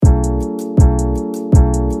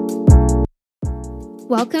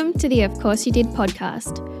Welcome to the Of Course You Did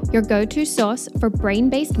podcast, your go-to source for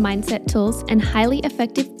brain-based mindset tools and highly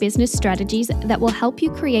effective business strategies that will help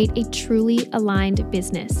you create a truly aligned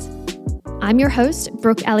business. I'm your host,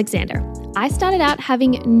 Brooke Alexander. I started out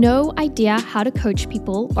having no idea how to coach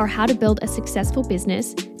people or how to build a successful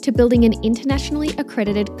business to building an internationally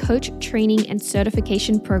accredited coach training and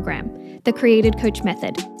certification program, the Created Coach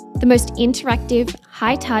Method, the most interactive,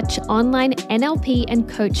 high-touch online NLP and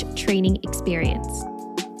coach training experience.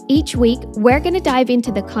 Each week, we're going to dive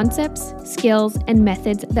into the concepts, skills, and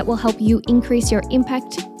methods that will help you increase your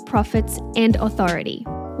impact, profits, and authority.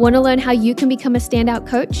 Want to learn how you can become a standout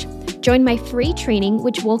coach? Join my free training,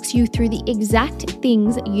 which walks you through the exact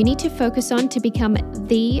things you need to focus on to become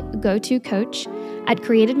the go-to coach at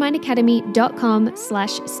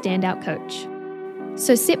createdmindacademy.com/standoutcoach.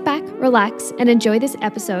 So sit back, relax, and enjoy this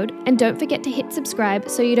episode, and don't forget to hit subscribe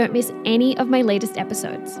so you don't miss any of my latest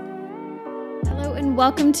episodes. Hello and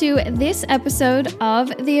welcome to this episode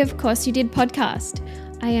of the Of Course You Did podcast.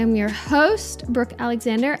 I am your host, Brooke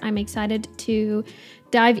Alexander. I'm excited to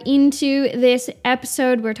dive into this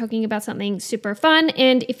episode. We're talking about something super fun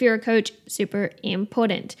and, if you're a coach, super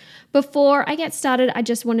important. Before I get started, I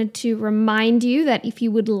just wanted to remind you that if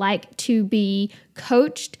you would like to be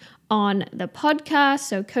coached on the podcast,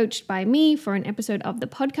 so coached by me for an episode of the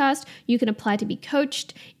podcast, you can apply to be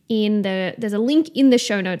coached. There's a link in the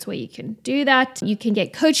show notes where you can do that. You can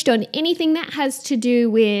get coached on anything that has to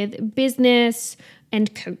do with business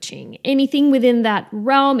and coaching. Anything within that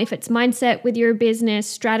realm, if it's mindset with your business,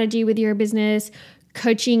 strategy with your business,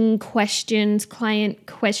 coaching questions, client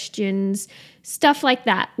questions, stuff like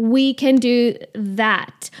that. We can do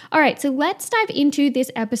that. All right, so let's dive into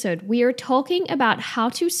this episode. We are talking about how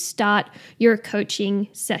to start your coaching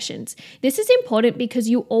sessions. This is important because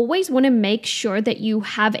you always want to make sure that you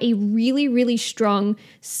have a really, really strong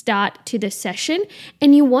start to the session,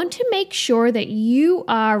 and you want to make sure that you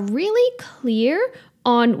are really clear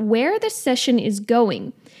on where the session is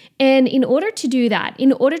going. And in order to do that,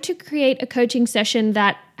 in order to create a coaching session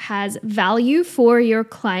that has value for your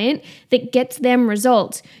client, that gets them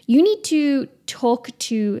results, you need to talk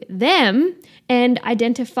to them and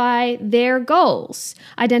identify their goals,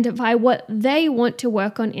 identify what they want to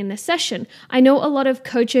work on in the session. I know a lot of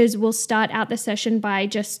coaches will start out the session by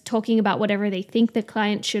just talking about whatever they think the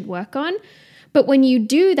client should work on. But when you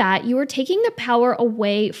do that, you are taking the power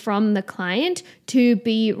away from the client to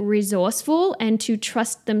be resourceful and to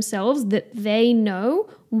trust themselves that they know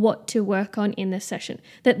what to work on in the session,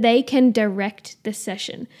 that they can direct the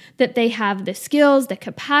session, that they have the skills, the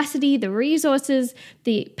capacity, the resources,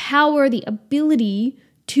 the power, the ability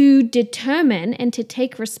to determine and to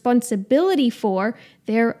take responsibility for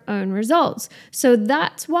their own results. So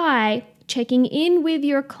that's why checking in with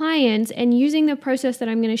your clients and using the process that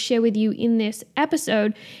I'm going to share with you in this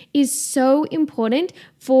episode is so important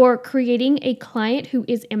for creating a client who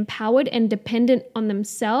is empowered and dependent on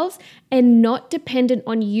themselves and not dependent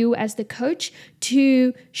on you as the coach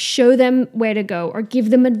to show them where to go or give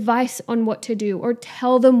them advice on what to do or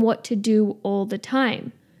tell them what to do all the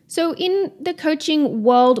time. So in the coaching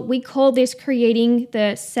world, we call this creating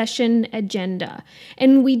the session agenda.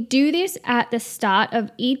 And we do this at the start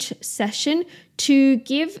of each session to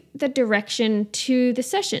give the direction to the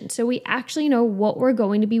session. So we actually know what we're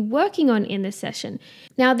going to be working on in the session.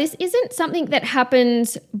 Now, this isn't something that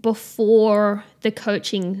happens before the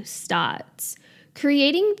coaching starts.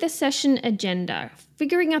 Creating the session agenda,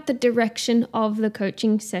 figuring out the direction of the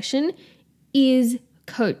coaching session is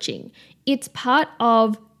coaching. It's part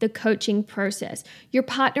of the coaching process. You're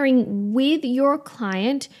partnering with your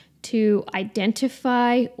client to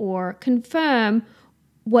identify or confirm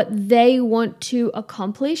what they want to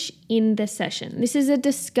accomplish in the session. This is a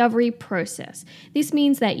discovery process. This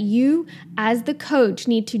means that you, as the coach,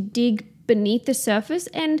 need to dig beneath the surface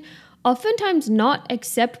and oftentimes not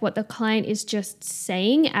accept what the client is just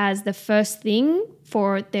saying as the first thing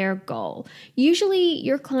for their goal. Usually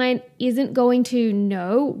your client isn't going to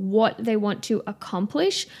know what they want to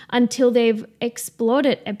accomplish until they've explored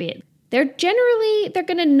it a bit. They're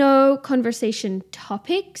going to know conversation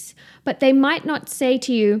topics, but they might not say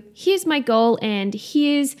to you, here's my goal and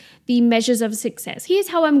here's the measures of success. Here's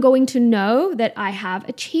how I'm going to know that I have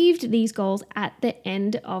achieved these goals at the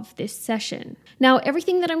end of this session. Now,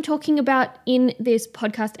 everything that I'm talking about in this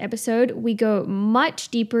podcast episode, we go much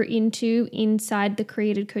deeper into inside the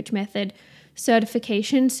Created Coach Method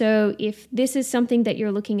certification. So if this is something that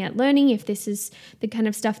you're looking at learning, if this is the kind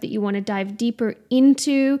of stuff that you want to dive deeper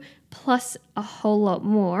into, plus a whole lot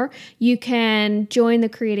more, you can join the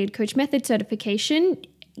Created Coach Method certification.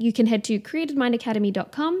 you can head to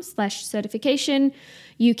creativemindacademy.com/certification.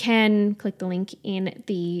 You can click the link in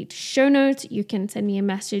the show notes. You can send me a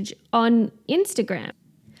message on Instagram.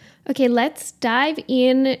 Okay, let's dive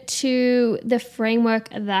into the framework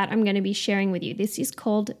that I'm going to be sharing with you. This is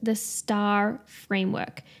called the STAR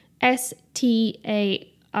framework,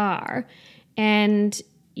 STAR. And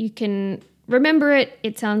you can remember it.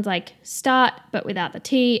 It sounds like start, but without the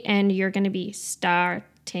T, and you're going to be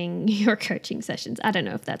starting your coaching sessions. I don't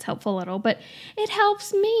know if that's helpful at all, but it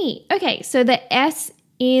helps me. Okay, so the S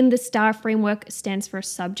in the STAR framework stands for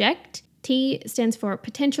subject. T stands for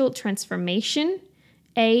potential transformation.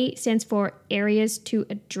 A stands for areas to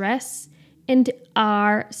address. And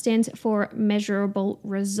R stands for measurable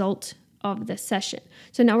result of the session.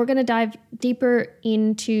 So now we're going to dive deeper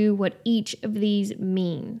into what each of these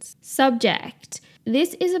means. Subject.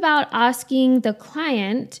 This is about asking the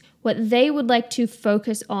client what they would like to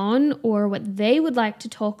focus on or what they would like to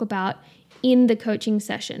talk about in the coaching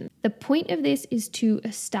session. The point of this is to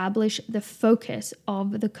establish the focus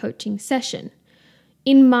of the coaching session.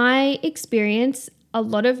 In my experience, a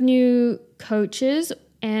lot of new coaches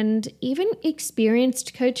and even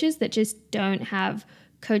experienced coaches that just don't have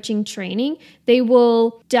coaching training, they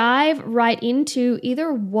will dive right into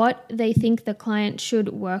either what they think the client should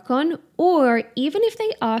work on, or even if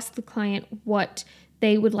they ask the client what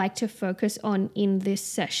they would like to focus on in this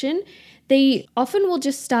session, they often will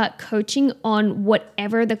just start coaching on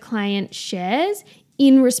whatever the client shares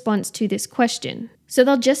in response to this question. So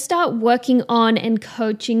they'll just start working on and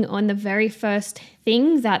coaching on the very first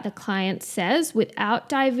thing that the client says without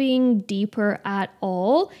diving deeper at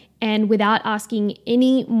all and without asking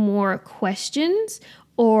any more questions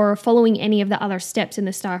or following any of the other steps in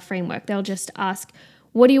the STAR framework. They'll just ask,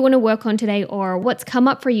 what do you want to work on today? Or what's come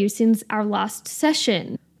up for you since our last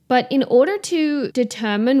session? But in order to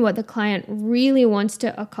determine what the client really wants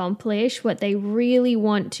to accomplish, what they really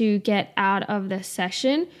want to get out of the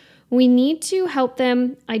session, we need to help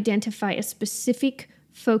them identify a specific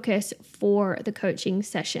focus for the coaching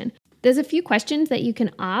session. There's a few questions that you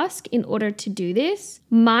can ask in order to do this.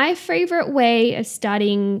 My favorite way of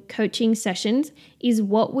starting coaching sessions is,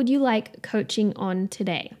 what would you like coaching on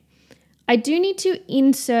today? I do need to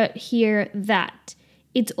insert here that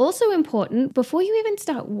it's also important before you even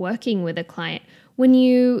start working with a client, when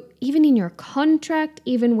you, even in your contract,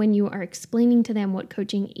 even when you are explaining to them what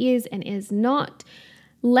coaching is and is not,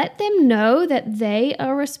 let them know that they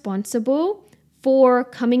are responsible for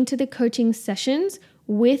coming to the coaching sessions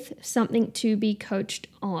with something to be coached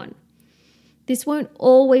on. This won't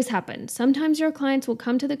always happen. Sometimes your clients will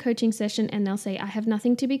come to the coaching session and they'll say, I have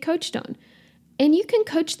nothing to be coached on. And you can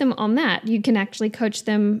coach them on that. You can actually coach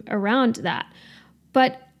them around that.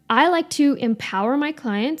 But I like to empower my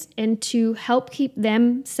clients and to help keep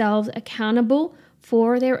themselves accountable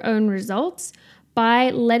for their own results by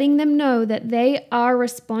letting them know that they are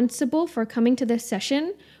responsible for coming to this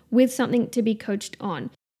session with something to be coached on.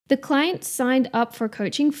 The client signed up for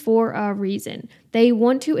coaching for a reason. They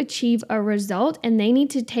want to achieve a result and they need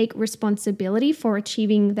to take responsibility for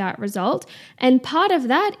achieving that result. And part of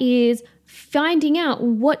that is finding out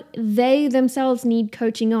what they themselves need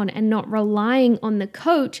coaching on and not relying on the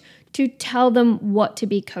coach to tell them what to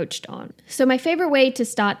be coached on. So my favorite way to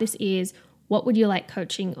start this is, what would you like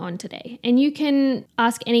coaching on today? And you can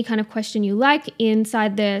ask any kind of question you like.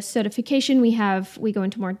 Inside the certification, we go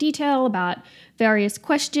into more detail about various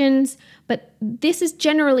questions, but this is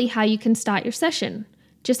generally how you can start your session.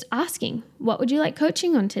 Just asking, what would you like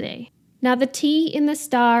coaching on today? Now, the T in the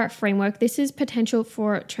STAR framework, this is potential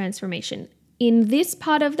for transformation. In this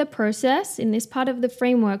part of the process, in this part of the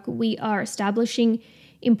framework, we are establishing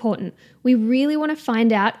important. We really want to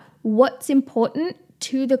find out what's important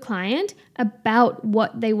to the client about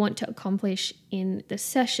what they want to accomplish in the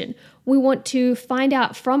session. We want to find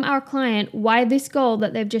out from our client why this goal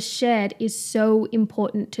that they've just shared is so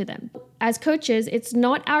important to them. As coaches, it's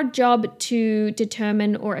not our job to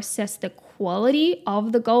determine or assess the quality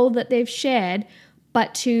of the goal that they've shared,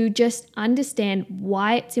 but to just understand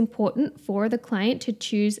why it's important for the client to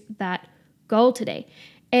choose that goal today.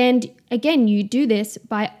 And again, you do this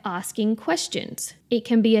by asking questions. It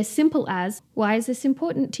can be as simple as, why is this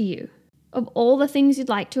important to you? Of all the things you'd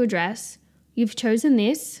like to address, you've chosen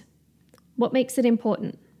this. What makes it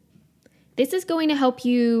important? This is going to help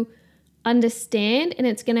you understand, and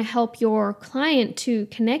it's going to help your client to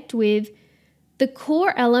connect with the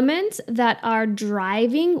core elements that are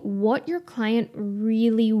driving what your client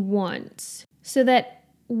really wants, so that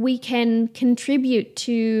we can contribute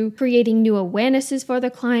to creating new awarenesses for the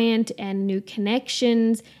client and new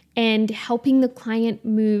connections and helping the client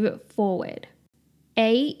move forward.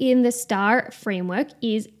 A in the STAR framework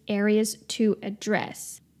is areas to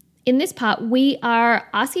address. In this part, we are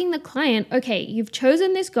asking the client, okay, you've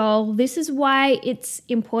chosen this goal. This is why it's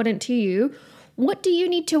important to you. What do you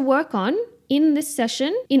need to work on in this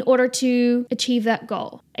session in order to achieve that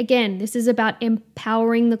goal? Again, this is about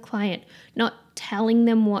empowering the client, not telling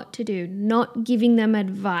them what to do, not giving them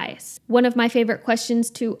advice. One of my favorite questions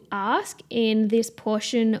to ask in this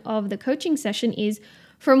portion of the coaching session is,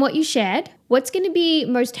 from what you shared, what's going to be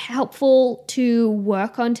most helpful to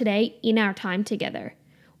work on today in our time together?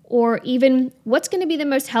 Or even what's going to be the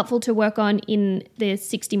most helpful to work on in the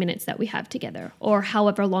 60 minutes that we have together, or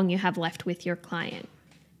however long you have left with your client.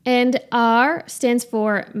 And R stands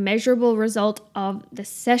for measurable result of the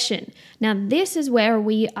session. Now, this is where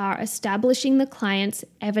we are establishing the client's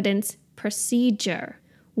evidence procedure.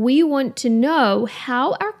 We want to know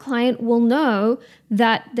how our client will know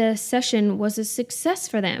that the session was a success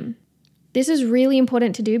for them. This is really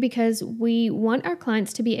important to do because we want our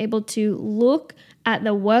clients to be able to look at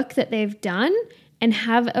the work that they've done and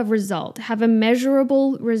have a result, have a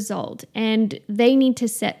measurable result, and they need to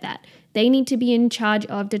set that. They need to be in charge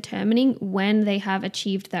of determining when they have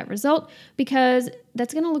achieved that result because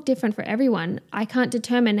that's going to look different for everyone. I can't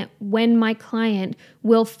determine when my client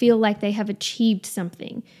will feel like they have achieved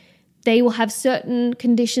something. They will have certain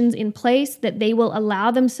conditions in place that they will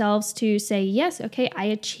allow themselves to say, yes, okay, I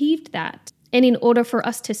achieved that. And in order for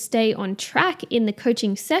us to stay on track in the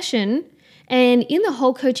coaching session and in the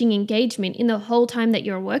whole coaching engagement, in the whole time that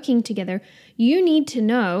you're working together, you need to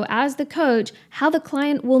know as the coach how the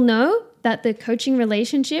client will know that the coaching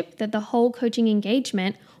relationship, that the whole coaching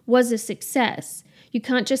engagement was a success. You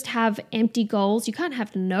can't just have empty goals. You can't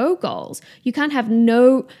have no goals. You can't have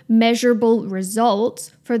no measurable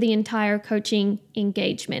results for the entire coaching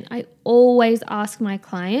engagement. I always ask my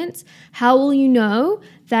clients, how will you know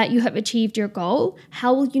that you have achieved your goal?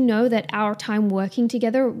 How will you know that our time working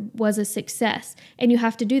together was a success? And you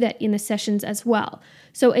have to do that in the sessions as well.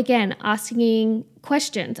 So again, asking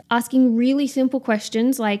questions, asking really simple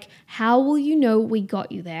questions like, how will you know we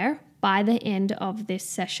got you there by the end of this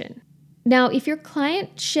session? Now, if your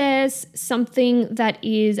client shares something that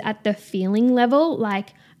is at the feeling level,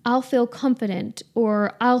 like I'll feel confident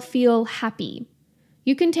or I'll feel happy,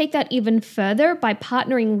 you can take that even further by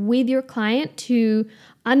partnering with your client to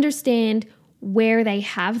understand where they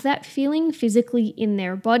have that feeling physically in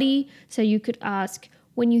their body. So you could ask,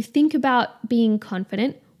 when you think about being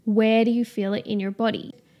confident, where do you feel it in your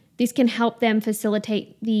body? This can help them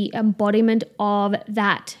facilitate the embodiment of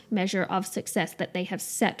that measure of success that they have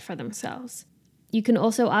set for themselves. You can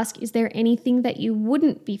also ask, is there anything that you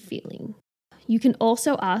wouldn't be feeling? You can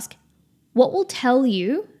also ask, what will tell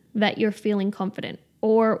you that you're feeling confident?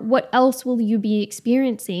 Or what else will you be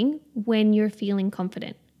experiencing when you're feeling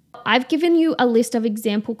confident? I've given you a list of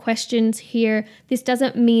example questions here. This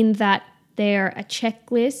doesn't mean that they're a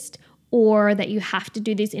checklist or that you have to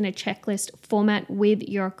do this in a checklist format with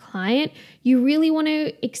your client. You really want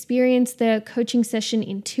to experience the coaching session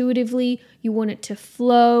intuitively. You want it to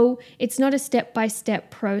flow. It's not a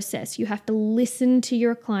step-by-step process. You have to listen to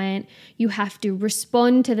your client. You have to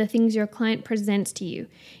respond to the things your client presents to you.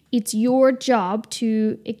 It's your job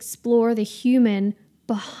to explore the human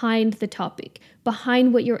behind the topic,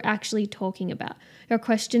 behind what you're actually talking about. Your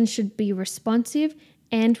questions should be responsive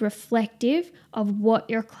and reflective of what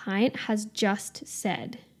your client has just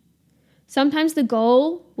said. Sometimes the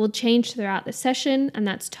goal will change throughout the session, and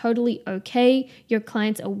that's totally okay. Your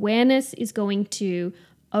client's awareness is going to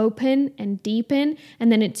open and deepen,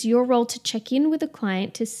 and then it's your role to check in with the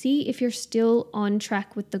client to see if you're still on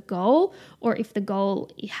track with the goal, or if the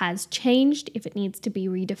goal has changed, if it needs to be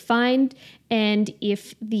redefined, and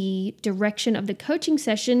if the direction of the coaching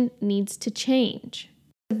session needs to change.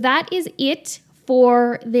 That is it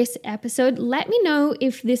for this episode. Let me know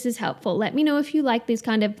if this is helpful. Let me know if you like these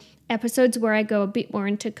kind of episodes where I go a bit more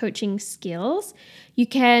into coaching skills. You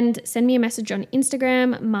can send me a message on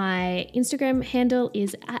Instagram. My Instagram handle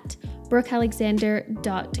is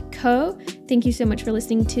 @brookealexander.co. Thank you so much for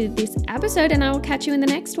listening to this episode, and I will catch you in the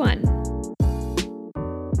next one.